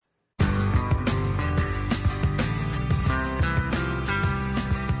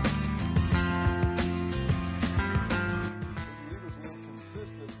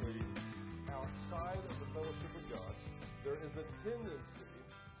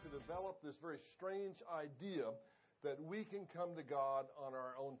developed this very strange idea that we can come to God on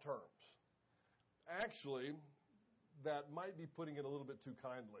our own terms. Actually, that might be putting it a little bit too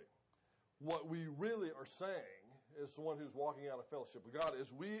kindly. What we really are saying, as the one who's walking out of fellowship with God,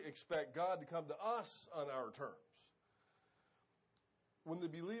 is we expect God to come to us on our terms. When the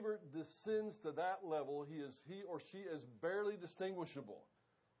believer descends to that level, he or she is barely distinguishable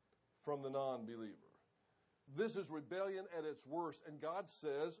from the non-believer. This is rebellion at its worst, and God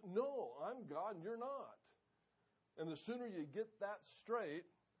says, no, I'm God and you're not. And the sooner you get that straight,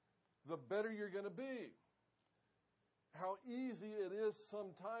 the better you're going to be. How easy it is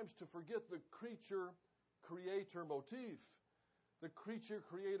sometimes to forget the creature-creator motif. The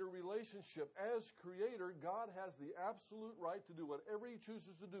creature-creator relationship. As creator, God has the absolute right to do whatever He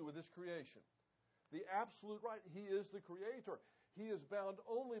chooses to do with His creation. The absolute right. He is the creator. He is bound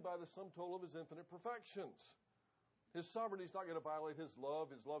only by the sum total of His infinite perfections. His sovereignty is not going to violate His love.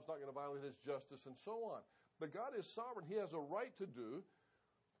 His love is not going to violate His justice, and so on. But God is sovereign. He has a right to do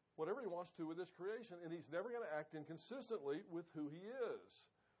whatever He wants to with His creation, and He's never going to act inconsistently with who He is.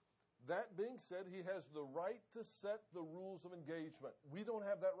 That being said, He has the right to set the rules of engagement. We don't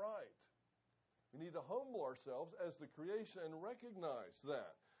have that right. We need to humble ourselves as the creation and recognize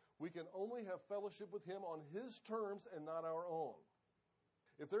that. We can only have fellowship with Him on His terms and not our own.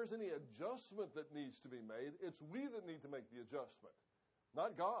 If there's any adjustment that needs to be made, it's we that need to make the adjustment,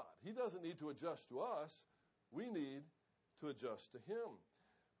 not God. He doesn't need to adjust to us. We need to adjust to Him.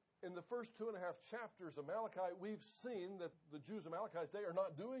 In the first 2.5 chapters of Malachi, we've seen that the Jews of Malachi's day are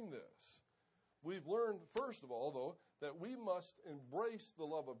not doing this. We've learned, first of all, though, that we must embrace the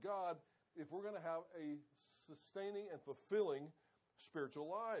love of God if we're going to have a sustaining and fulfilling spiritual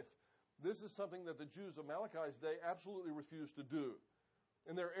life. This is something that the Jews of Malachi's day absolutely refused to do.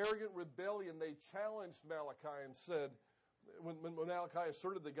 In their arrogant rebellion, they challenged Malachi and said, when Malachi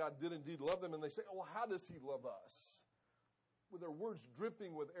asserted that God did indeed love them, and they say, well, how does He love us? With their words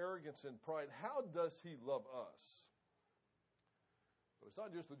dripping with arrogance and pride, how does He love us? But it's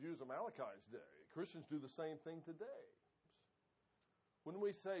not just the Jews of Malachi's day. Christians do the same thing today. When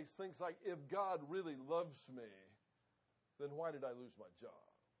we say things like, if God really loves me, then why did I lose my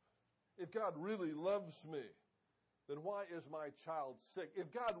job? If God really loves me, then why is my child sick?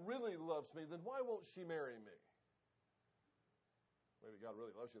 If God really loves me, then why won't she marry me? Maybe God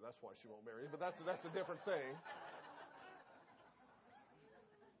really loves you, that's why she won't marry you, but that's a different thing.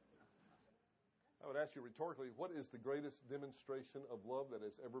 I would ask you rhetorically, what is the greatest demonstration of love that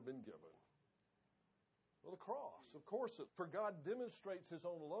has ever been given? Well, the cross, of course. For God demonstrates His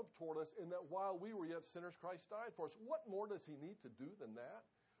own love toward us in that while we were yet sinners, Christ died for us. What more does He need to do than that?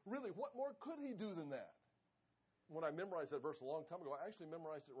 Really, what more could He do than that? When I memorized that verse a long time ago, I actually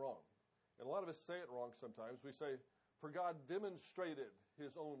memorized it wrong. And a lot of us say it wrong sometimes. We say, for God demonstrated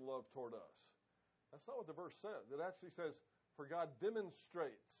His own love toward us. That's not what the verse says. It actually says, for God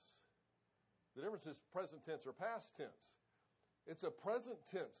demonstrates. The difference is present tense or past tense. It's a present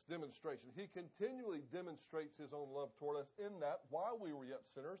tense demonstration. He continually demonstrates His own love toward us in that while we were yet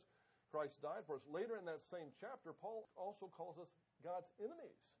sinners, Christ died for us. Later in that same chapter, Paul also calls us God's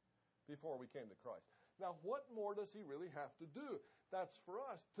enemies before we came to Christ. Now, what more does He really have to do? That's for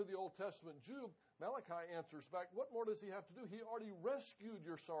us. To the Old Testament Jew, Malachi answers back, what more does He have to do? He already rescued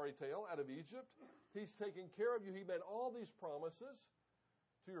your sorry tale out of Egypt. He's taken care of you. He made all these promises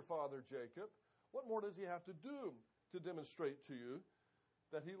to your father Jacob. What more does He have to do to demonstrate to you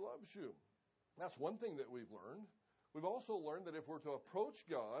that He loves you? That's one thing that we've learned. We've also learned that if we're to approach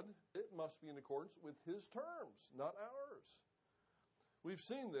God, it must be in accordance with His terms, not ours. We've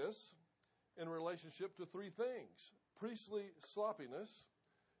seen this in relationship to 3 things: priestly sloppiness,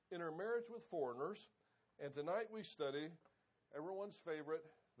 intermarriage with foreigners, and tonight we study everyone's favorite,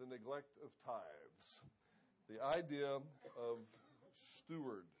 the neglect of tithes, the idea of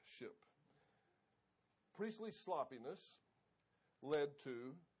stewardship. Priestly sloppiness led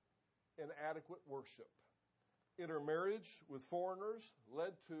to inadequate worship. Intermarriage with foreigners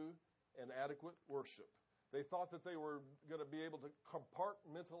led to inadequate worship. They thought that they were going to be able to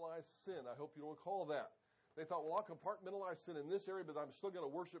compartmentalize sin. I hope you don't recall that. They thought, well, I'll compartmentalize sin in this area, but I'm still going to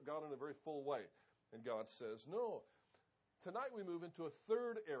worship God in a very full way. And God says, no. Tonight we move into a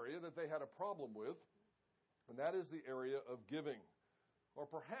third area that they had a problem with, and that is the area of giving. Or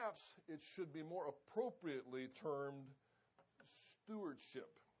perhaps it should be more appropriately termed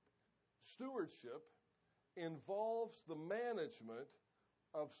stewardship. Stewardship involves the management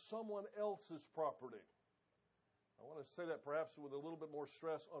of someone else's property. I want to say that perhaps with a little bit more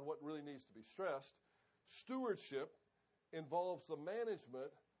stress on what really needs to be stressed. Stewardship involves the management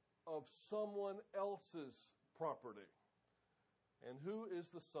of someone else's property. And who is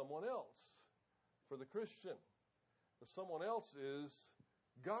the someone else for the Christian? The someone else is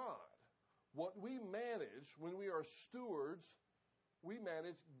God. What we manage when we are stewards, we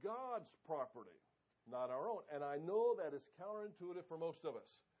manage God's property, not our own. And I know that is counterintuitive for most of us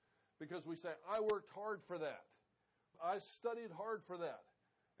because we say, I worked hard for that. I studied hard for that.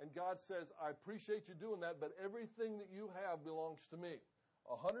 And God says, I appreciate you doing that, but everything that you have belongs to me.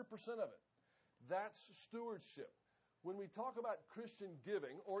 100% of it. That's stewardship. When we talk about Christian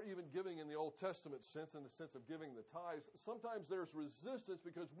giving, or even giving in the Old Testament sense, in the sense of giving the tithes, sometimes there's resistance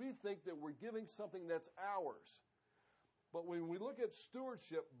because we think that we're giving something that's ours. But when we look at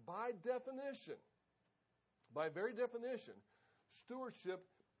stewardship, by definition, by very definition, stewardship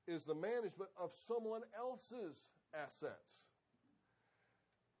is the management of someone else's assets.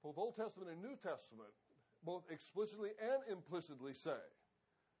 Both Old Testament and New Testament both explicitly and implicitly say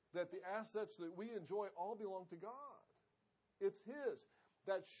that the assets that we enjoy all belong to God. It's His.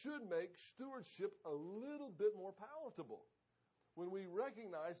 That should make stewardship a little bit more palatable. When we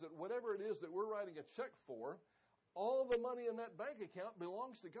recognize that whatever it is that we're writing a check for, all the money in that bank account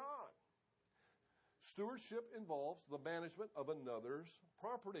belongs to God. Stewardship involves the management of another's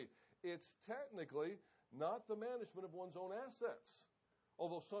property. It's technically not the management of one's own assets,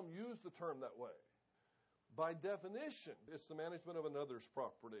 although some use the term that way. By definition, it's the management of another's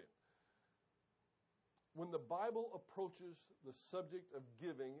property. When the Bible approaches the subject of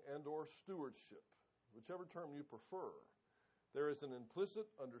giving and or stewardship, whichever term you prefer, there is an implicit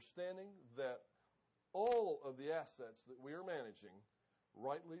understanding that all of the assets that we are managing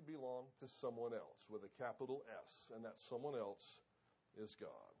rightly belong to someone else with a capital S, and that someone else is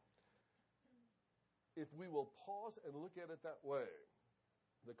God. If we will pause and look at it that way,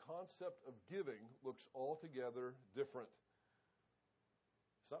 the concept of giving looks altogether different.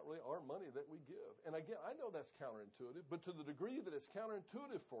 It's not really our money that we give. And again, I know that's counterintuitive, but to the degree that it's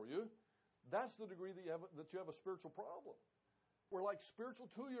counterintuitive for you, that's the degree that you have a spiritual problem. We're like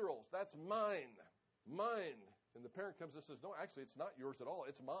spiritual 2-year-olds. That's mine. Mine. And the parent comes and says, no, actually, it's not yours at all.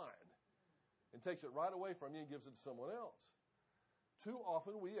 It's mine. And takes it right away from you and gives it to someone else. Too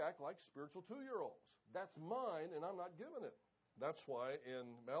often we act like spiritual 2-year-olds. That's mine, and I'm not giving it. That's why in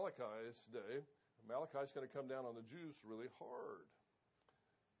Malachi's day, Malachi's going to come down on the Jews really hard.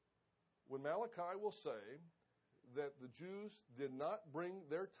 When Malachi will say that the Jews did not bring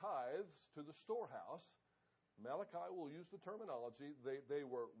their tithes to the storehouse, Malachi will use the terminology, they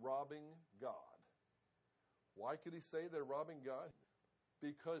were robbing God. Why could he say they're robbing God?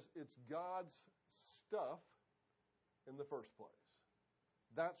 Because it's God's stuff in the first place.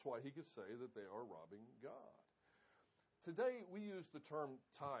 That's why he could say that they are robbing God. Today, we use the term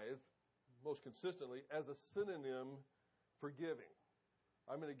tithe most consistently as a synonym for giving.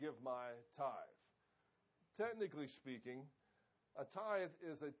 I'm going to give my tithe. Technically speaking, a tithe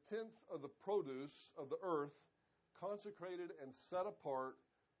is a tenth of the produce of the earth consecrated and set apart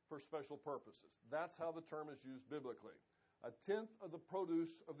for special purposes. That's how the term is used biblically. A tenth of the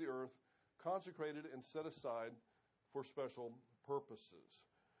produce of the earth consecrated and set aside for special purposes.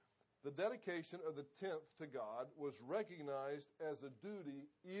 The dedication of the tenth to God was recognized as a duty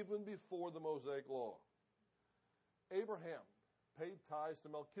even before the Mosaic Law. Abraham paid tithes to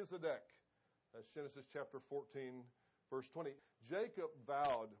Melchizedek. That's Genesis chapter 14, verse 20. Jacob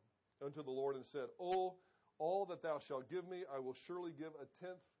vowed unto the Lord and said, "O, all that thou shalt give me, I will surely give a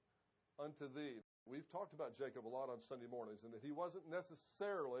tenth unto thee." We've talked about Jacob a lot on Sunday mornings, and that he wasn't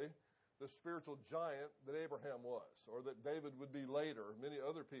necessarily the spiritual giant that Abraham was, or that David would be later, many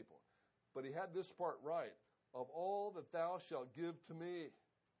other people. But he had this part right. Of all that thou shalt give to me.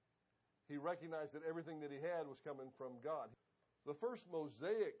 He recognized that everything that he had was coming from God. The first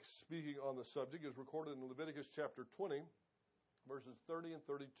Mosaic speaking on the subject is recorded in Leviticus chapter 20, verses 30 and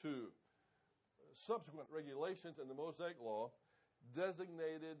 32. Subsequent regulations in the Mosaic Law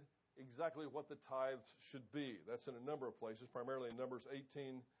designated exactly what the tithes should be. That's in a number of places, primarily in Numbers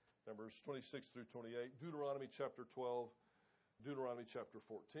 18, Numbers 26 through 28, Deuteronomy chapter 12, Deuteronomy chapter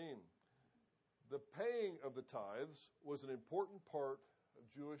 14. The paying of the tithes was an important part of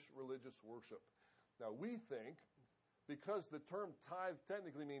Jewish religious worship. Now, we think, because the term tithe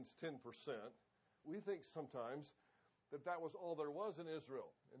technically means 10%, we think sometimes that was all there was in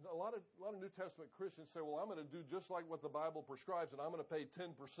Israel. And a lot of New Testament Christians say, well, I'm going to do just like what the Bible prescribes, and I'm going to pay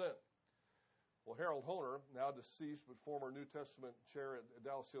 10%. Well, Harold Hoehner, now deceased but former New Testament chair at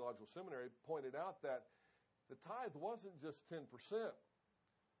Dallas Theological Seminary, pointed out that the tithe wasn't just 10%.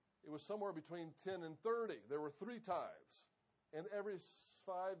 It was somewhere between 10 and 30. There were 3 tithes. And every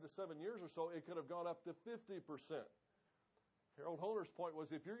 5 to 7 years or so, it could have gone up to 50%. Harold Honer's point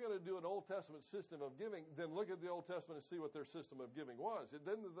was, if you're going to do an Old Testament system of giving, then look at the Old Testament and see what their system of giving was. They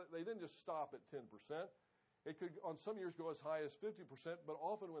didn't just stop at 10%. It could, on some years, go as high as 50%, but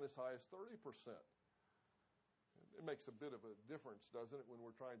often went as high as 30%. It makes a bit of a difference, doesn't it, when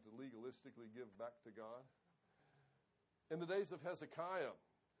we're trying to legalistically give back to God? In the days of Hezekiah,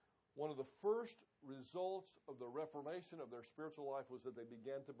 one of the first results of the reformation of their spiritual life was that they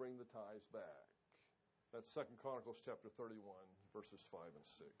began to bring the tithes back. That's 2 Chronicles chapter 31, verses 5 and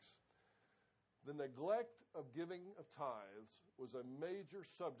 6. The neglect of giving of tithes was a major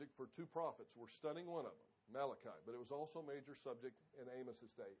subject for two prophets. We're studying one of them, Malachi, but it was also a major subject in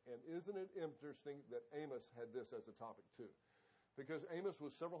Amos's day. And isn't it interesting that Amos had this as a topic too? Because Amos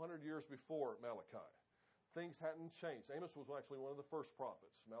was several hundred years before Malachi. Things hadn't changed. Amos was actually one of the first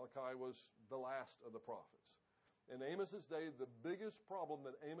prophets. Malachi was the last of the prophets. In Amos's day, the biggest problem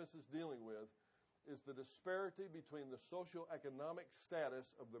that Amos is dealing with is the disparity between the socioeconomic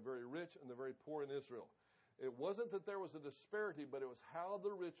status of the very rich and the very poor in Israel. It wasn't that there was a disparity, but it was how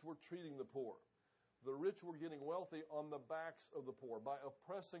the rich were treating the poor. The rich were getting wealthy on the backs of the poor, by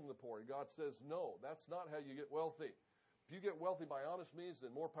oppressing the poor. And God says, no, that's not how you get wealthy. If you get wealthy by honest means,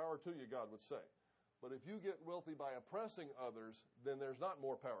 then more power to you, God would say. But if you get wealthy by oppressing others, then there's not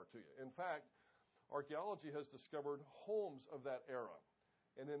more power to you. In fact, archaeology has discovered homes of that era.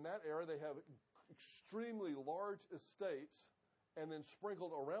 And in that era, they have extremely large estates, and then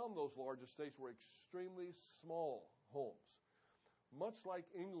sprinkled around those large estates were extremely small homes. Much like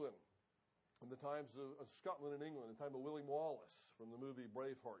England, in the times of Scotland and England, in the time of William Wallace from the movie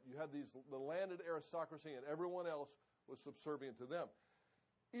Braveheart, you had the landed aristocracy, and everyone else was subservient to them.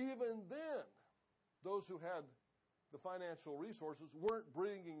 Even then, those who had the financial resources weren't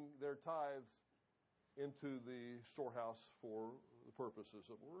bringing their tithes into the storehouse for the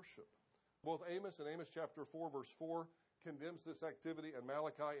purposes of worship. Both Amos and Amos chapter 4, verse 4 condemns this activity, and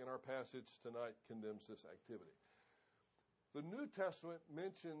Malachi in our passage tonight condemns this activity. The New Testament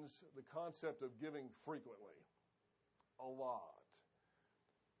mentions the concept of giving frequently, a lot.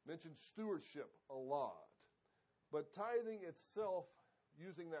 Mentions stewardship, a lot. But tithing itself,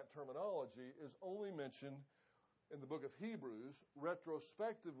 using that terminology, is only mentioned in the book of Hebrews,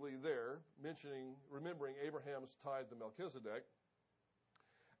 retrospectively there, remembering Abraham's tithe to Melchizedek.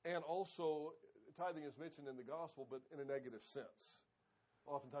 And also, tithing is mentioned in the gospel, but in a negative sense.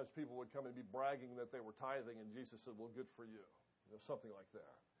 Oftentimes people would come and be bragging that they were tithing, and Jesus said, well, good for you. Something like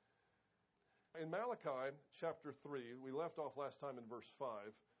that. In Malachi chapter 3, we left off last time in verse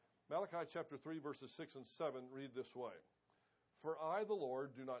 5. Malachi chapter 3, verses 6 and 7 read this way. For I, the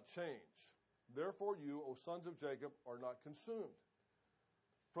Lord, do not change. Therefore you, O sons of Jacob, are not consumed.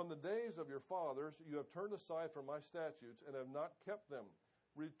 From the days of your fathers you have turned aside from my statutes and have not kept them.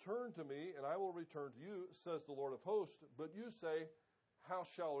 Return to me, and I will return to you, says the Lord of hosts. But you say, how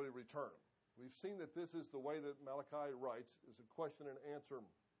shall we return? We've seen that this is the way that Malachi writes, is a question and answer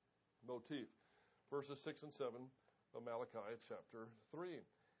motif. Verses 6 and 7 of Malachi chapter 3.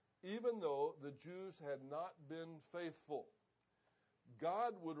 Even though the Jews had not been faithful,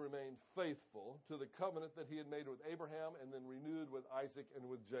 God would remain faithful to the covenant that he had made with Abraham and then renewed with Isaac and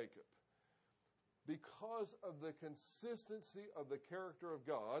with Jacob. Because of the consistency of the character of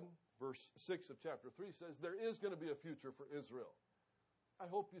God, verse 6 of chapter 3 says, there is going to be a future for Israel. I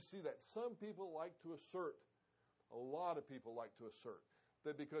hope you see that. Some people like to assert, a lot of people like to assert,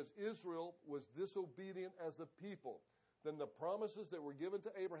 that because Israel was disobedient as a people, then the promises that were given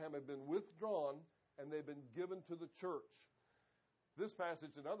to Abraham have been withdrawn and they've been given to the church. This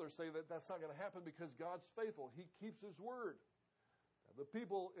passage and others say that that's not going to happen because God's faithful. He keeps his word. The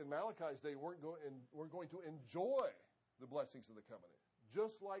people in Malachi's day weren't going to enjoy the blessings of the covenant.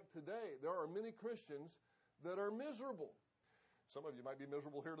 Just like today, there are many Christians that are miserable. Some of you might be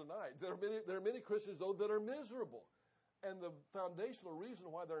miserable here tonight. There are many Christians, though, that are miserable. And the foundational reason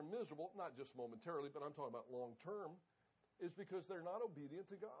why they're miserable, not just momentarily, but I'm talking about long term, is because they're not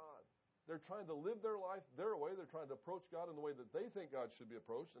obedient to God. They're trying to live their life their way. They're trying to approach God in the way that they think God should be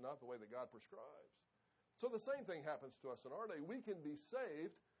approached and not the way that God prescribes. So the same thing happens to us in our day. We can be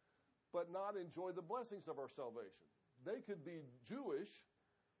saved, but not enjoy the blessings of our salvation. They could be Jewish,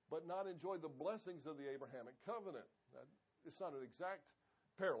 but not enjoy the blessings of the Abrahamic covenant. Now, it's not an exact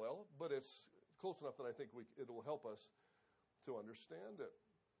parallel, but it's close enough that I think it will help us to understand it.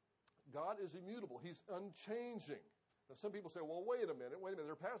 God is immutable. He's unchanging. Now, some people say, well, wait a minute.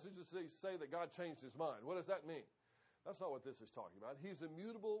 There are passages that say that God changed his mind. What does that mean? That's not what this is talking about. He's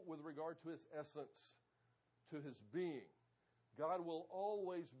immutable with regard to his essence, to his being. God will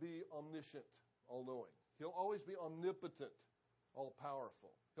always be omniscient, all-knowing. He'll always be omnipotent,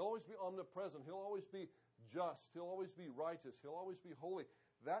 all-powerful. He'll always be omnipresent. He'll always be just. He'll always be righteous. He'll always be holy.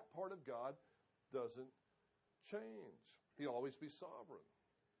 That part of God doesn't change. He'll always be sovereign.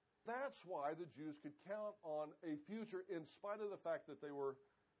 That's why the Jews could count on a future in spite of the fact that they were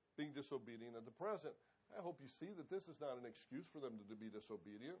being disobedient at the present. I hope you see that this is not an excuse for them to be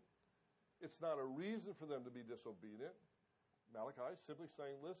disobedient. It's not a reason for them to be disobedient. Malachi is simply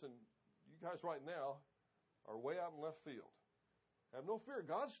saying, listen, you guys right now are way out in left field. Have no fear.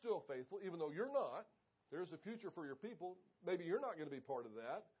 God's still faithful, even though you're not. There's a future for your people. Maybe you're not going to be part of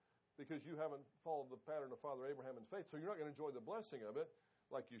that because you haven't followed the pattern of Father Abraham in faith, so you're not going to enjoy the blessing of it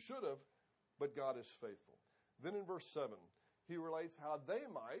like you should have, but God is faithful. Then in verse 7, he relates how they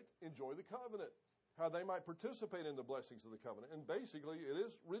might enjoy the covenant, how they might participate in the blessings of the covenant. And basically, it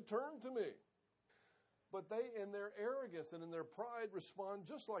is, return to me. But they, in their arrogance and in their pride, respond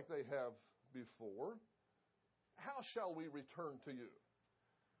just like they have before. How shall we return to you?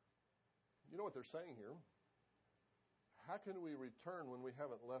 You know what they're saying here? How can we return when we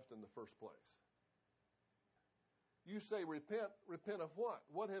haven't left in the first place? You say repent. Repent of what?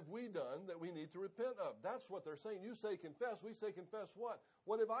 What have we done that we need to repent of? That's what they're saying. You say confess. We say confess what?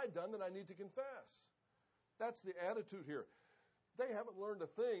 What have I done that I need to confess? That's the attitude here. They haven't learned a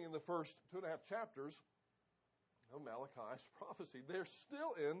thing in the first 2.5 chapters of Malachi's prophecy. They're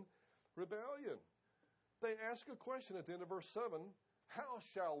still in rebellion. They ask a question at the end of verse 7, how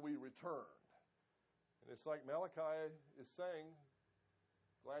shall we return? And it's like Malachi is saying,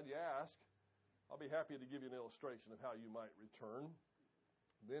 glad you asked. I'll be happy to give you an illustration of how you might return.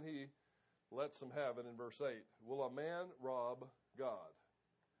 Then he lets them have it in verse 8. Will a man rob God?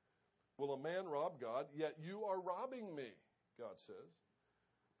 Will a man rob God? Yet you are robbing me, God says.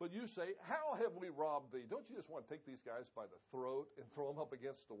 But you say, how have we robbed thee? Don't you just want to take these guys by the throat and throw them up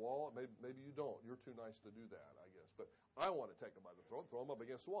against the wall? Maybe you don't. You're too nice to do that, I guess. But I want to take them by the throat, throw them up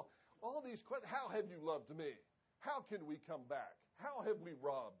against the wall. All these questions, how have you loved me? How can we come back? How have we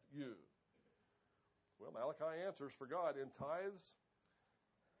robbed you? Well, Malachi answers for God in tithes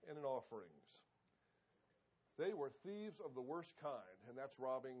and in offerings. They were thieves of the worst kind, and that's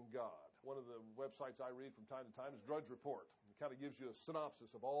robbing God. One of the websites I read from time to time is Drudge Report. It kind of gives you a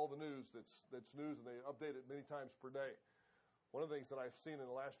synopsis of all the news that's news, and they update it many times per day. One of the things that I've seen in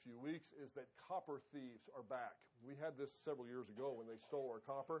the last few weeks is that copper thieves are back. We had this several years ago when they stole our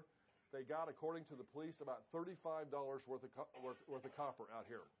copper. They got, according to the police, about $35 worth of copper out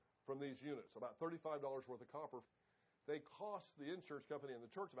here from these units, about $35 worth of copper. They cost the insurance company and the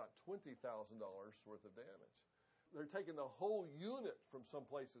church about $20,000 worth of damage. They're taking the whole unit from some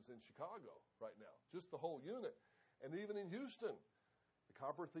places in Chicago right now, just the whole unit. And even in Houston, the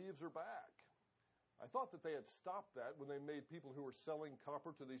copper thieves are back. I thought that they had stopped that when they made people who were selling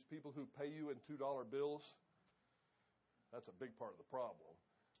copper to these people who pay you in $2 bills. That's a big part of the problem.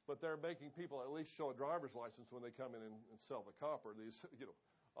 But they're making people at least show a driver's license when they come in and sell the copper. These,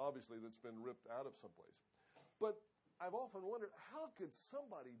 obviously that's been ripped out of someplace. But I've often wondered, how could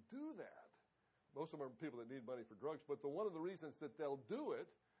somebody do that? Most of them are people that need money for drugs, but one of the reasons that they'll do it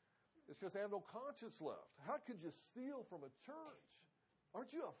is because they have no conscience left. How could you steal from a church?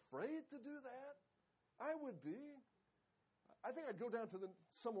 Aren't you afraid to do that? I would be. I think I'd go down to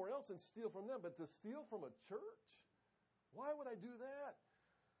somewhere else and steal from them, but to steal from a church? Why would I do that?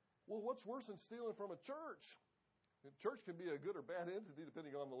 Well, what's worse than stealing from a church? The church can be a good or bad entity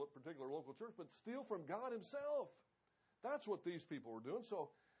depending on the particular local church, but steal from God himself. That's what these people were doing.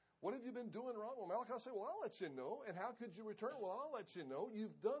 So what have you been doing wrong? Well, Malachi said, well, I'll let you know. And how could you return? Well, I'll let you know.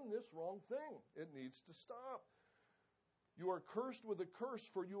 You've done this wrong thing. It needs to stop. You are cursed with a curse,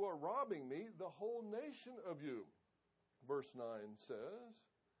 for you are robbing me, the whole nation of you. Verse 9 says,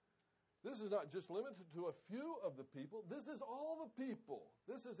 this is not just limited to a few of the people. This is all the people.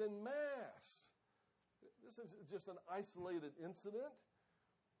 This is en masse. This is just an isolated incident.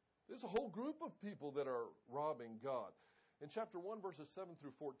 There's a whole group of people that are robbing God. In chapter 1, verses 7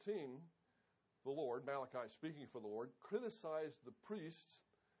 through 14, the Lord, Malachi speaking for the Lord, criticized the priests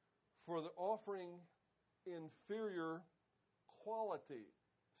for the offering inferior quality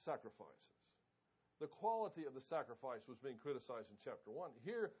sacrifices. The quality of the sacrifice was being criticized in chapter 1.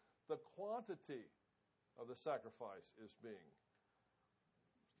 Here, the quantity of the sacrifice is being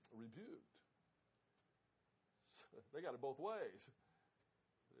rebuked. They got it both ways.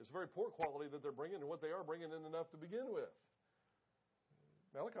 It's very poor quality that they're bringing, and what they are bringing in enough to begin with.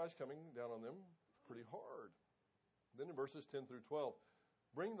 Malachi's coming down on them pretty hard. Then in verses 10 through 12,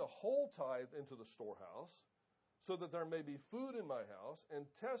 bring the whole tithe into the storehouse, so that there may be food in my house, and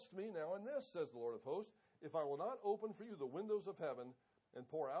test me now in this, says the Lord of hosts, if I will not open for you the windows of heaven and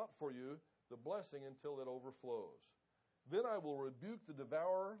pour out for you the blessing until it overflows. Then I will rebuke the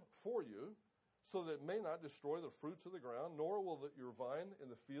devourer for you, so that it may not destroy the fruits of the ground, nor will your vine in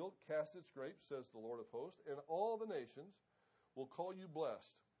the field cast its grapes, says the Lord of hosts. And all the nations will call you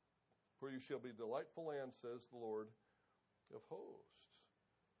blessed, for you shall be delightful land, says the Lord of hosts.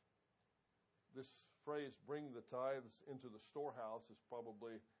 This phrase, bring the tithes into the storehouse, is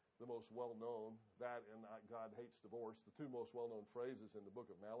probably the most well-known. That and God hates divorce, the two most well-known phrases in the book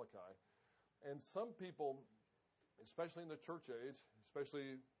of Malachi. And some people, especially in the church age,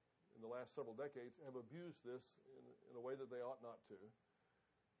 especially in the last several decades, have abused this in a way that they ought not to.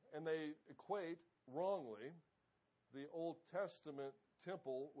 And they equate, wrongly, the Old Testament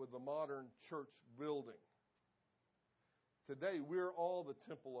temple with the modern church building. Today, we're all the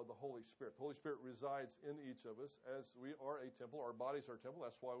temple of the Holy Spirit. The Holy Spirit resides in each of us as we are a temple. Our bodies are a temple.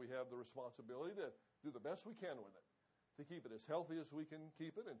 That's why we have the responsibility to do the best we can with it, to keep it as healthy as we can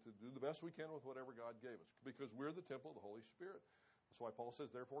keep it, and to do the best we can with whatever God gave us, because we're the temple of the Holy Spirit. That's why Paul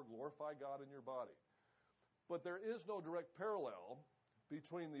says, therefore, glorify God in your body. But there is no direct parallel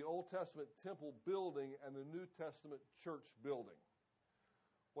between the Old Testament temple building and the New Testament church building.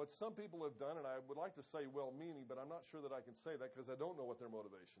 What some people have done, and I would like to say well-meaning, but I'm not sure that I can say that because I don't know what their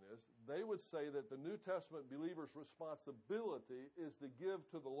motivation is. They would say that the New Testament believer's responsibility is to give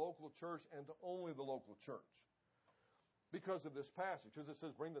to the local church and to only the local church because of this passage. Because it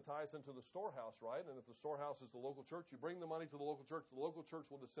says bring the tithes into the storehouse, right? And if the storehouse is the local church, you bring the money to the local church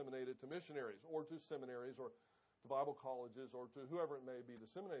will disseminate it to missionaries or to seminaries or to Bible colleges or to whoever it may be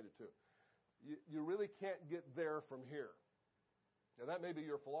disseminated to. You really can't get there from here. Now, that may be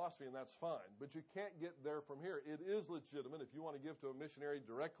your philosophy, and that's fine, but you can't get there from here. It is legitimate. If you want to give to a missionary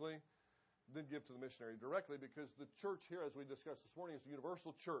directly, then give to the missionary directly, because the church here, as we discussed this morning, is a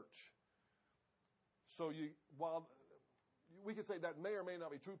universal church. So while we could say that may or may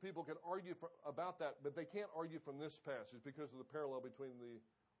not be true, people can argue about that, but they can't argue from this passage because of the parallel between the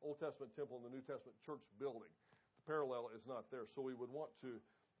Old Testament temple and the New Testament church building. The parallel is not there, so we would want to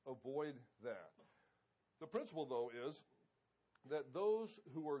avoid that. The principle, though, is that those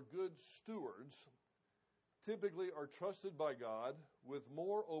who are good stewards typically are trusted by God with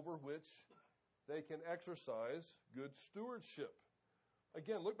more over which they can exercise good stewardship.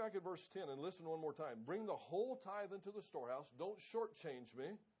 Again, look back at verse 10 and listen one more time. Bring the whole tithe into the storehouse. Don't shortchange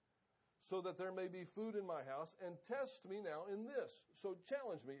me, so that there may be food in my house, and test me now in this. So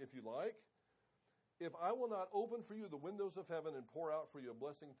challenge me if you like. If I will not open for you the windows of heaven and pour out for you a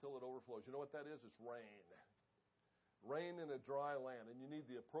blessing till it overflows. You know what that is? It's rain. Rain in a dry land, and you need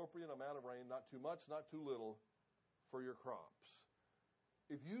the appropriate amount of rain, not too much, not too little, for your crops.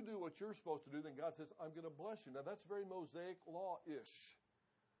 If you do what you're supposed to do, then God says, I'm going to bless you. Now, that's very Mosaic law-ish.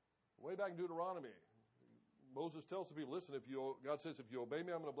 Way back in Deuteronomy, Moses tells the people, listen, God says, if you obey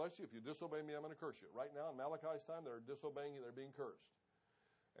me, I'm going to bless you. If you disobey me, I'm going to curse you. Right now, in Malachi's time, they're disobeying you, they're being cursed.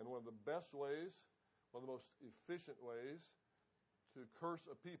 And one of the best ways, one of the most efficient ways to curse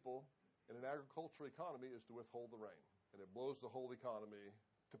a people in an agricultural economy is to withhold the rain. And it blows the whole economy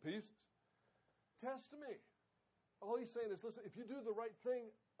to pieces. Test me. All he's saying is, listen, if you do the right thing,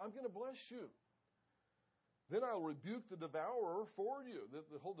 I'm going to bless you. Then I'll rebuke the devourer for you.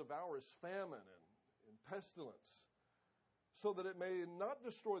 The whole devourer is famine and pestilence, so that it may not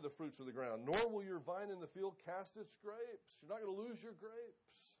destroy the fruits of the ground, nor will your vine in the field cast its grapes. You're not going to lose your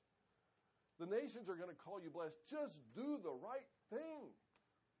grapes. The nations are going to call you blessed. Just do the right thing.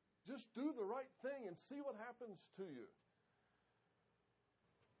 Just do the right thing and see what happens to you.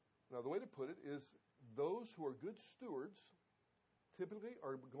 Now, the way to put it is those who are good stewards typically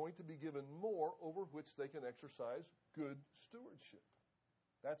are going to be given more over which they can exercise good stewardship.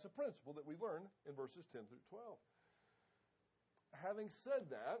 That's a principle that we learn in verses 10 through 12. Having said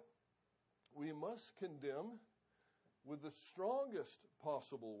that, we must condemn with the strongest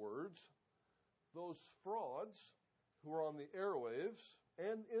possible words those frauds who are on the airwaves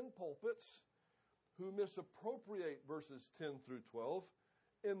and in pulpits who misappropriate verses 10 through 12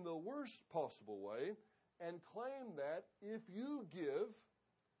 in the worst possible way and claim that if you give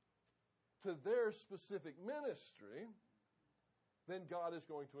to their specific ministry, then God is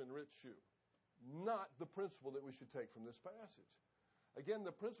going to enrich you. Not the principle that we should take from this passage. Again,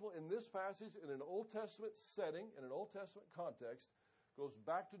 the principle in this passage, in an Old Testament setting, in an Old Testament context, goes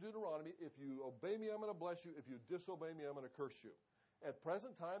back to Deuteronomy. If you obey me, I'm going to bless you. If you disobey me, I'm going to curse you. At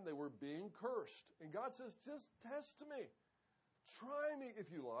present time, they were being cursed. And God says, just test me. Try me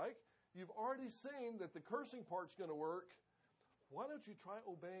if you like. You've already seen that the cursing part's going to work. Why don't you try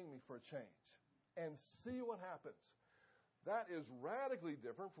obeying me for a change and see what happens? That is radically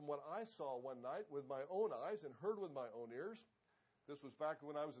different from what I saw one night with my own eyes and heard with my own ears. This was back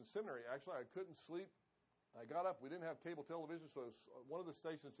when I was in seminary. Actually, I couldn't sleep I got up. We didn't have cable television, so it was one of the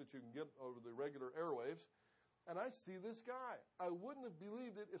stations that you can get over the regular airwaves. And I see this guy. I wouldn't have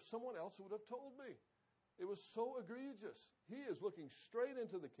believed it if someone else would have told me. It was so egregious. He is looking straight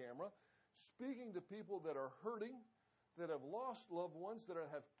into the camera, speaking to people that are hurting, that have lost loved ones, that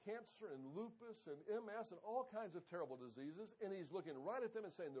have cancer and lupus and MS and all kinds of terrible diseases. And he's looking right at them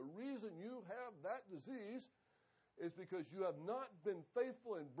and saying, the reason you have that disease is because you have not been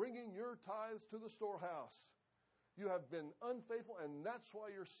faithful in bringing your tithes to the storehouse. You have been unfaithful, and that's why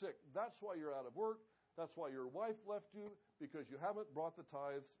you're sick. That's why you're out of work. That's why your wife left you, because you haven't brought the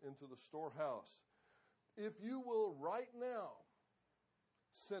tithes into the storehouse. If you will right now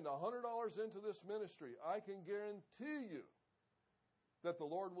send $100 into this ministry, I can guarantee you that the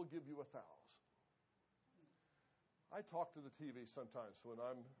Lord will give you 1,000. I talk to the TV sometimes when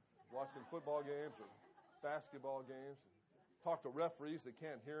I'm watching football games or basketball games. Talk to referees that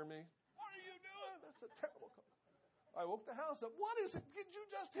can't hear me. What are you doing? That's a terrible call. I woke the house up. What is it? Did you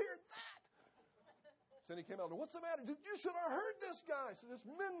just hear that? Then he came out and, what's the matter? You should have heard this guy. I said, it's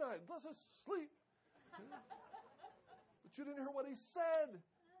midnight. Let us sleep. But you didn't hear what he said.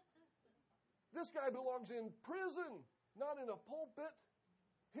 This guy belongs in prison, not in a pulpit.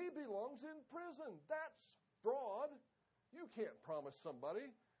 He belongs in prison. That's fraud. You can't promise somebody,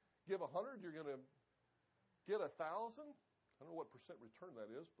 give 100, you're going to get 1,000. I don't know what percent return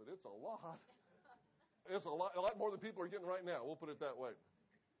that is, but it's a lot. It's a lot more than people are getting right now. We'll put it that way.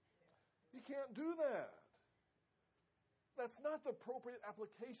 You can't do that. That's not the appropriate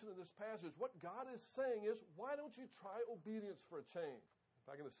application of this passage. What God is saying is, why don't you try obedience for a change?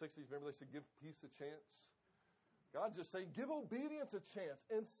 Back in the 60s, remember they said, give peace a chance? God's just saying, give obedience a chance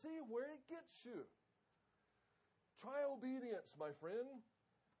and see where it gets you. Try obedience, my friend,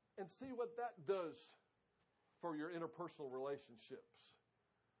 and see what that does for your interpersonal relationships.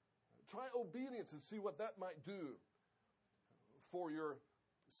 Try obedience and see what that might do for your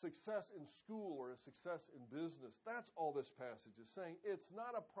success in school or a success in business. That's all this passage is saying. It's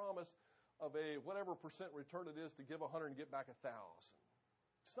not a promise of a whatever percent return it is to give 100 and get back 1,000.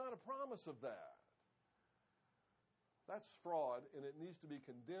 It's not a promise of that. That's fraud, and it needs to be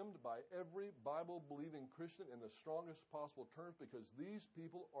condemned by every Bible-believing Christian in the strongest possible terms, because these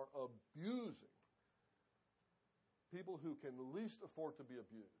people are abusing people who can least afford to be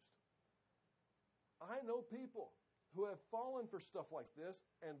abused. I know people who have fallen for stuff like this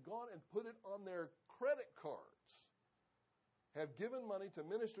and gone and put it on their credit cards, have given money to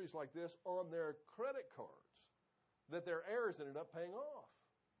ministries like this on their credit cards that their heirs ended up paying off.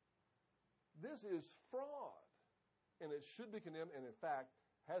 This is fraud, and it should be condemned, and in fact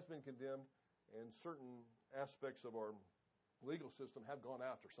has been condemned, and certain aspects of our legal system have gone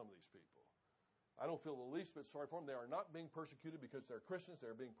after some of these people. I don't feel the least bit sorry for them. They are not being persecuted because they're Christians.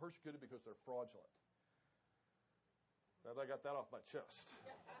 They're being persecuted because they're fraudulent. Now that I got that off my chest.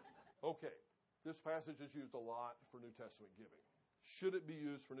 Okay, this passage is used a lot for New Testament giving. Should it be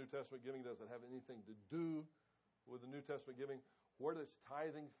used for New Testament giving? Does it have anything to do with the New Testament giving? Where does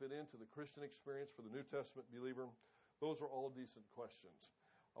tithing fit into the Christian experience for the New Testament believer? Those are all decent questions.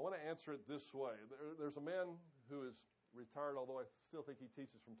 I want to answer it this way. There's a man who is retired, although I still think he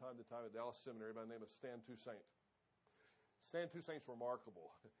teaches from time to time at Dallas Seminary, by the name of Stan Toussaint. Stan Toussaint's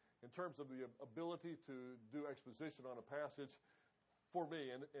remarkable in terms of the ability to do exposition on a passage. For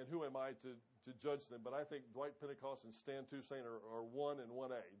me, and who am I to judge them, but I think Dwight Pentecost and Stan Toussaint are 1 and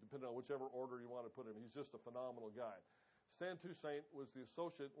 1A, depending on whichever order you want to put him. He's just a phenomenal guy. Stan Toussaint was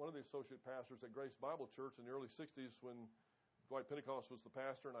one of the associate pastors at Grace Bible Church in the early 60s when Dwight Pentecost was the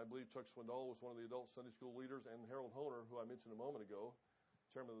pastor, and I believe Chuck Swindoll was one of the adult Sunday school leaders, and Harold Honer, who I mentioned a moment ago,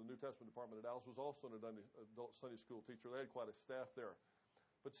 chairman of the New Testament Department at Dallas, was also an adult Sunday school teacher. They had quite a staff there.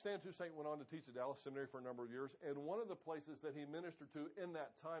 But Stan Toussaint went on to teach at Dallas Seminary for a number of years, and one of the places that he ministered to in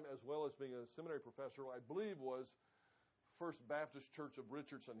that time, as well as being a seminary professor, I believe was First Baptist Church of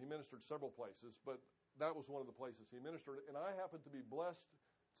Richardson. He ministered several places, but that was one of the places he ministered. And I happened to be blessed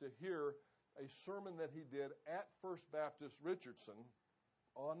to hear a sermon that he did at First Baptist Richardson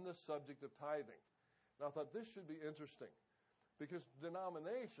on the subject of tithing. And I thought this should be interesting, because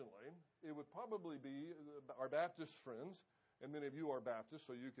denominationally, it would probably be our Baptist friends, and many of you are Baptists,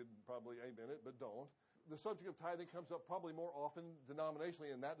 so you could probably amen it, but don't. The subject of tithing comes up probably more often denominationally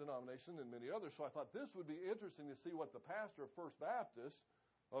in that denomination than many others, so I thought this would be interesting to see what the pastor of First Baptist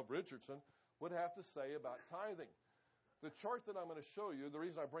of Richardson would have to say about tithing. The chart that I'm going to show you, the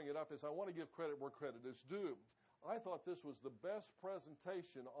reason I bring it up is I want to give credit where credit is due. I thought this was the best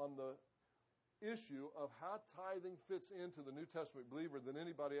presentation on the issue of how tithing fits into the New Testament believer than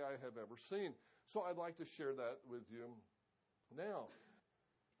anybody I have ever seen. So I'd like to share that with you now.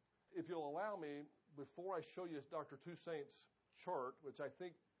 if you'll allow me, before I show you Dr. Toussaint's chart, which I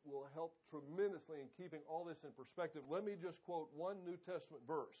think will help tremendously in keeping all this in perspective, let me just quote one New Testament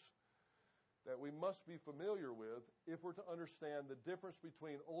verse that we must be familiar with if we're to understand the difference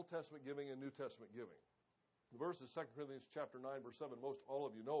between Old Testament giving and New Testament giving. The verse is 2 Corinthians chapter 9, verse 7. Most all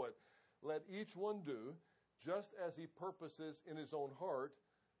of you know it. Let each one do just as he purposes in his own heart,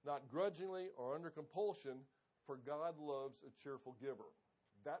 not grudgingly or under compulsion, for God loves a cheerful giver.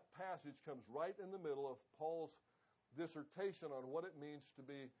 That passage comes right in the middle of Paul's dissertation on what it means to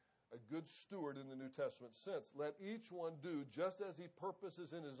be a good steward in the New Testament sense. Let each one do just as he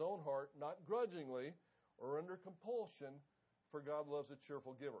purposes in his own heart, not grudgingly or under compulsion, for God loves a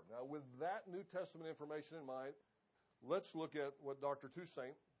cheerful giver. Now, with that New Testament information in mind, let's look at what Dr.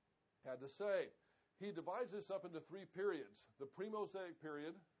 Toussaint had to say. He divides this up into three periods: the pre-Mosaic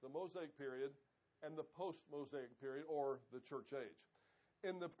period, the Mosaic period, and the post-Mosaic period, or the church age.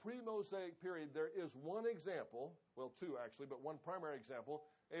 In the pre-Mosaic period, there is one example, well, two actually, but one primary example,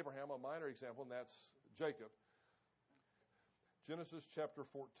 Abraham, a minor example, and that's Jacob. Genesis chapter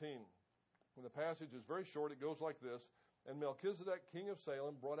 14. And the passage is very short. It goes like this. And Melchizedek, king of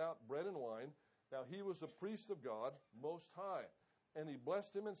Salem, brought out bread and wine. Now he was a priest of God, Most High. And he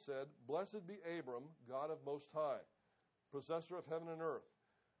blessed him and said, Blessed be Abram, God of Most High, possessor of heaven and earth.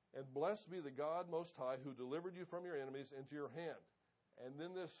 And blessed be the God Most High, who delivered you from your enemies into your hand. And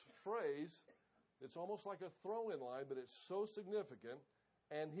then this phrase, it's almost like a throw-in line, but it's so significant.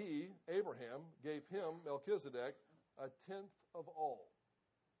 And he, Abraham, gave him, Melchizedek, a tenth of all.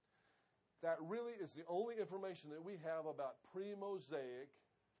 That really is the only information that we have about pre-Mosaic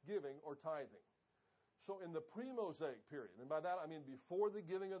giving or tithing. So in the pre-Mosaic period, and by that I mean before the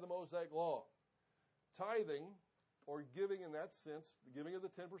giving of the Mosaic law, tithing, or giving in that sense, the giving of the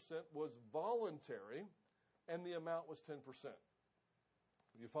 10% was voluntary, and the amount was 10%.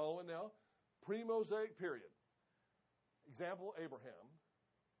 You following now? Pre-Mosaic period. Example, Abraham.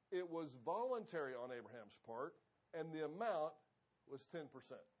 It was voluntary on Abraham's part, and the amount was 10%.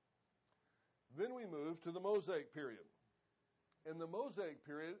 Then we move to the Mosaic period. In the Mosaic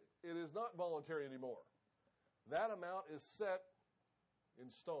period, it is not voluntary anymore. That amount is set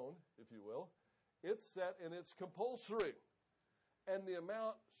in stone, if you will. It's set and it's compulsory. And the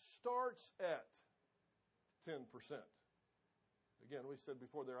amount starts at 10%. Again, we said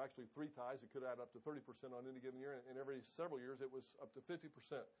before there are actually 3 tithes. It could add up to 30% on any given year. And every several years, it was up to 50%.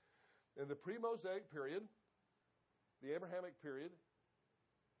 In the pre-Mosaic period, the Abrahamic period,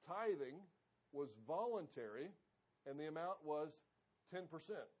 tithing was voluntary, and the amount was 10%.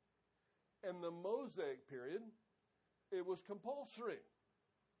 In the Mosaic period, it was compulsory,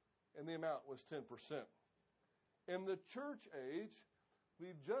 and the amount was 10%. In the church age,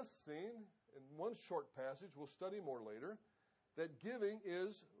 we've just seen, in one short passage, we'll study more later, that giving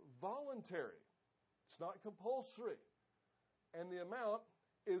is voluntary. It's not compulsory. And the amount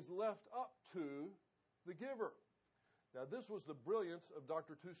is left up to the giver. Now, this was the brilliance of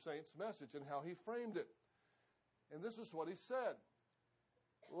Dr. Toussaint's message and how he framed it. And this is what he said.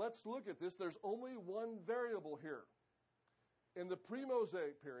 Let's look at this. There's only one variable here. In the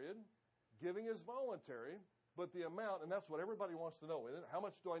pre-Mosaic period, giving is voluntary, but the amount, and that's what everybody wants to know, isn't it? How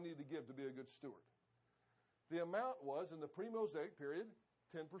much do I need to give to be a good steward? The amount was, in the pre-Mosaic period,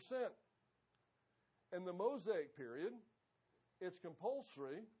 10%. In the Mosaic period, it's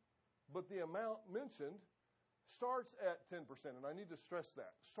compulsory, but the amount mentioned starts at 10%. And I need to stress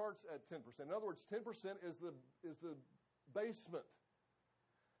that. Starts at 10%. In other words, 10% is the basement.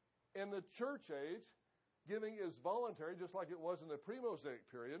 In the church age, giving is voluntary, just like it was in the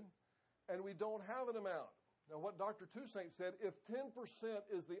pre-Mosaic period, and we don't have an amount. Now, what Dr. Toussaint said, if 10%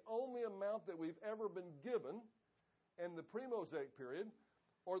 is the only amount that we've ever been given in the pre-Mosaic period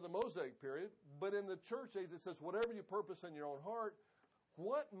or the Mosaic period, but in the church age it says whatever you purpose in your own heart,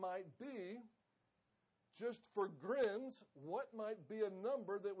 what might be, just for grins, what might be a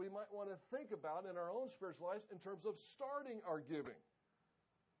number that we might want to think about in our own spiritual lives in terms of starting our giving?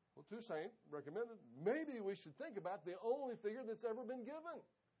 Well, Toussaint recommended maybe we should think about the only figure that's ever been given.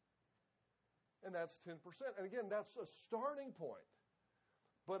 And that's 10%. And again, that's a starting point.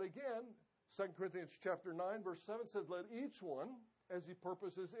 But again, 2 Corinthians chapter 9, verse 7 says, let each one as he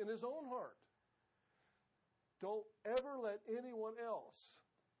purposes in his own heart. Don't ever let anyone else,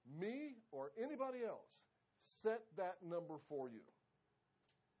 me or anybody else, set that number for you.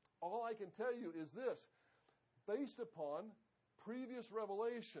 All I can tell you is this, based upon previous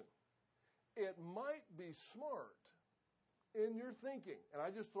revelation, it might be smart in your thinking, and I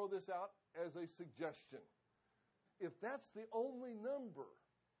just throw this out as a suggestion. If that's the only number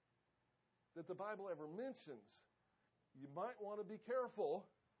that the Bible ever mentions, you might want to be careful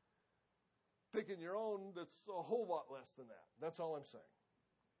picking your own that's a whole lot less than that. That's all I'm saying.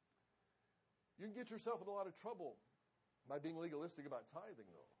 You can get yourself in a lot of trouble by being legalistic about tithing,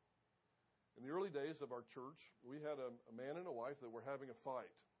 though. In the early days of our church, we had a man and a wife that were having a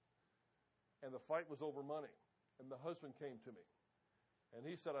fight. And the fight was over money. And the husband came to me. And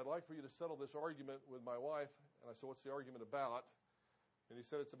he said, I'd like for you to settle this argument with my wife. And I said, what's the argument about? And he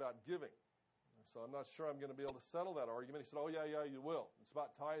said, it's about giving. And so I'm not sure I'm going to be able to settle that argument. He said, oh, yeah, you will. It's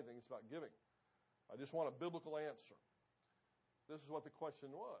about tithing. It's about giving. I just want a biblical answer. This is what the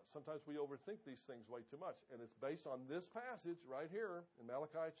question was. Sometimes we overthink these things way too much. And it's based on this passage right here in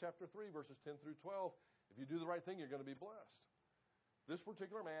Malachi chapter 3, verses 10 through 12. If you do the right thing, you're going to be blessed. This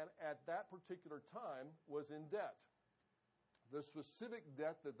particular man at that particular time was in debt. The specific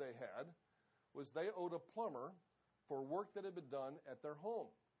debt that they had was they owed a plumber for work that had been done at their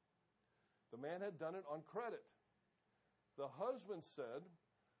home. The man had done it on credit. The husband said,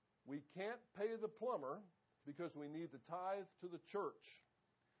 we can't pay the plumber because we need to tithe to the church.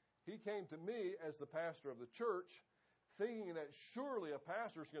 He came to me as the pastor of the church thinking that surely a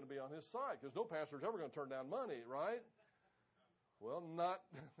pastor is going to be on his side because no pastor is ever going to turn down money, right? Well,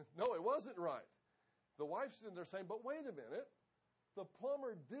 no, it wasn't right. The wife's sitting there saying, but wait a minute, the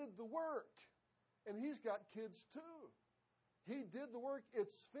plumber did the work and he's got kids too. He did the work,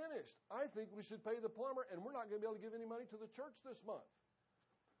 it's finished. I think we should pay the plumber and we're not going to be able to give any money to the church this month.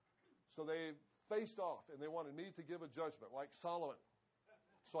 So they faced off, and they wanted me to give a judgment, like Solomon.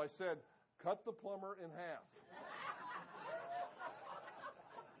 So I said, cut the plumber in half.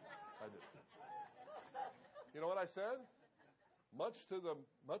 I did. You know what I said? Much to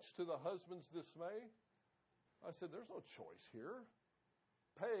the husband's dismay, I said, there's no choice here.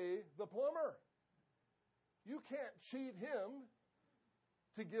 Pay the plumber. You can't cheat him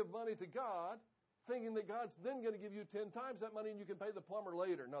to give money to God, thinking that God's then going to give you 10 times that money and you can pay the plumber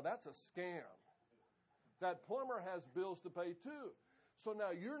later. No, that's a scam. That plumber has bills to pay too. So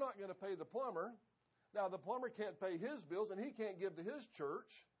now you're not going to pay the plumber. Now the plumber can't pay his bills and he can't give to his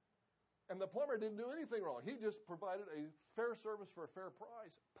church. And the plumber didn't do anything wrong. He just provided a fair service for a fair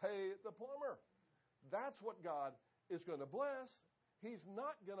price. Pay the plumber. That's what God is going to bless. He's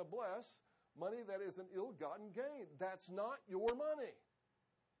not going to bless money that is an ill-gotten gain. That's not your money.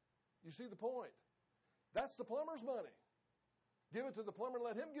 You see the point? That's the plumber's money. Give it to the plumber and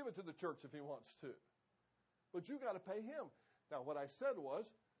let him give it to the church if he wants to. But you got to pay him. Now, what I said was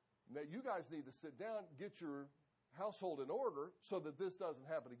that you guys need to sit down, get your household in order so that this doesn't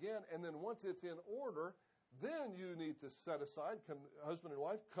happen again. And then once it's in order, then you need to set aside, husband and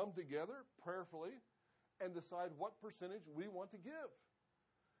wife, come together prayerfully and decide what percentage we want to give.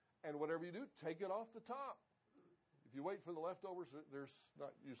 And whatever you do, take it off the top. If you wait for the leftovers, there's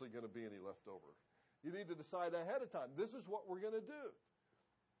not usually going to be any leftover. You need to decide ahead of time. This is what we're going to do.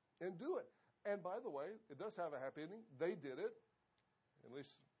 And do it. And by the way, it does have a happy ending. They did it. At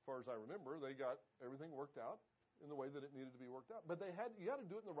least as far as I remember, they got everything worked out in the way that it needed to be worked out. But you got to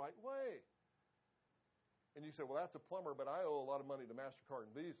do it in the right way. And you say, well, that's a plumber, but I owe a lot of money to MasterCard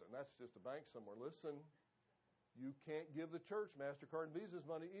and Visa, and that's just a bank somewhere. Listen, you can't give the church MasterCard and Visa's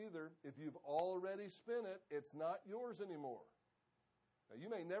money either. If you've already spent it, it's not yours anymore. Now, you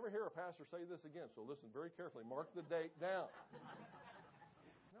may never hear a pastor say this again, so listen very carefully. Mark the date down.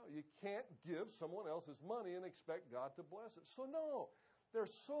 No, you can't give someone else's money and expect God to bless it. So no,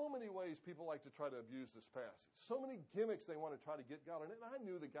 there's so many ways people like to try to abuse this passage. So many gimmicks they want to try to get God in it. And I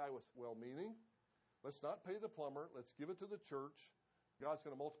knew the guy was well-meaning. Let's not pay the plumber. Let's give it to the church. God's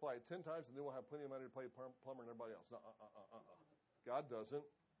going to multiply it 10 times, and then we'll have plenty of money to pay the plumber and everybody else. No, God doesn't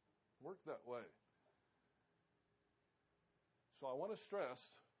work that way. So I want to stress,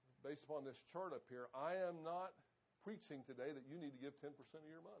 based upon this chart up here, I am not preaching today that you need to give 10% of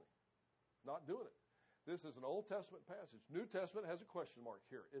your money. Not doing it. This is an Old Testament passage. New Testament has a question mark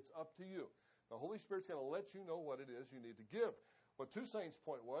here. It's up to you. The Holy Spirit's going to let you know what it is you need to give. What Two Saints'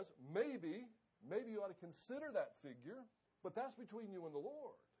 point was, maybe you ought to consider that figure, but that's between you and the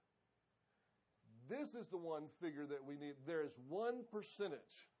Lord. This is the one figure that we need. There's one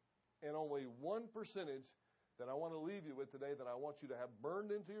percentage, and only one percentage that I want to leave you with today that I want you to have burned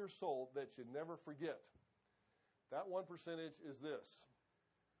into your soul that you never forget. That 1% is this,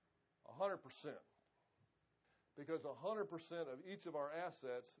 100%. Because 100% of each of our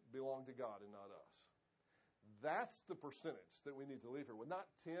assets belong to God and not us. That's the percentage that we need to leave here with. Not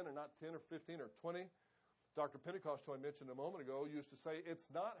 10 or not 10 or 15 or 20. Dr. Pentecost, who I mentioned a moment ago, used to say, it's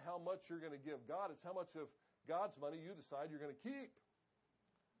not how much you're going to give God, it's how much of God's money you decide you're going to keep.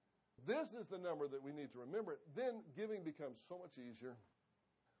 This is the number that we need to remember. Then giving becomes so much easier.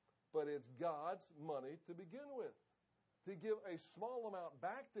 But it's God's money to begin with. To give a small amount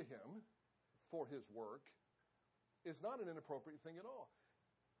back to Him for his work is not an inappropriate thing at all.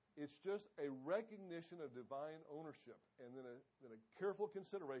 It's just a recognition of divine ownership, and then a careful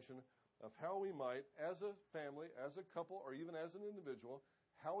consideration of how we might, as a family, as a couple, or even as an individual,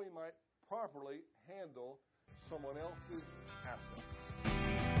 how we might properly handle someone else's assets.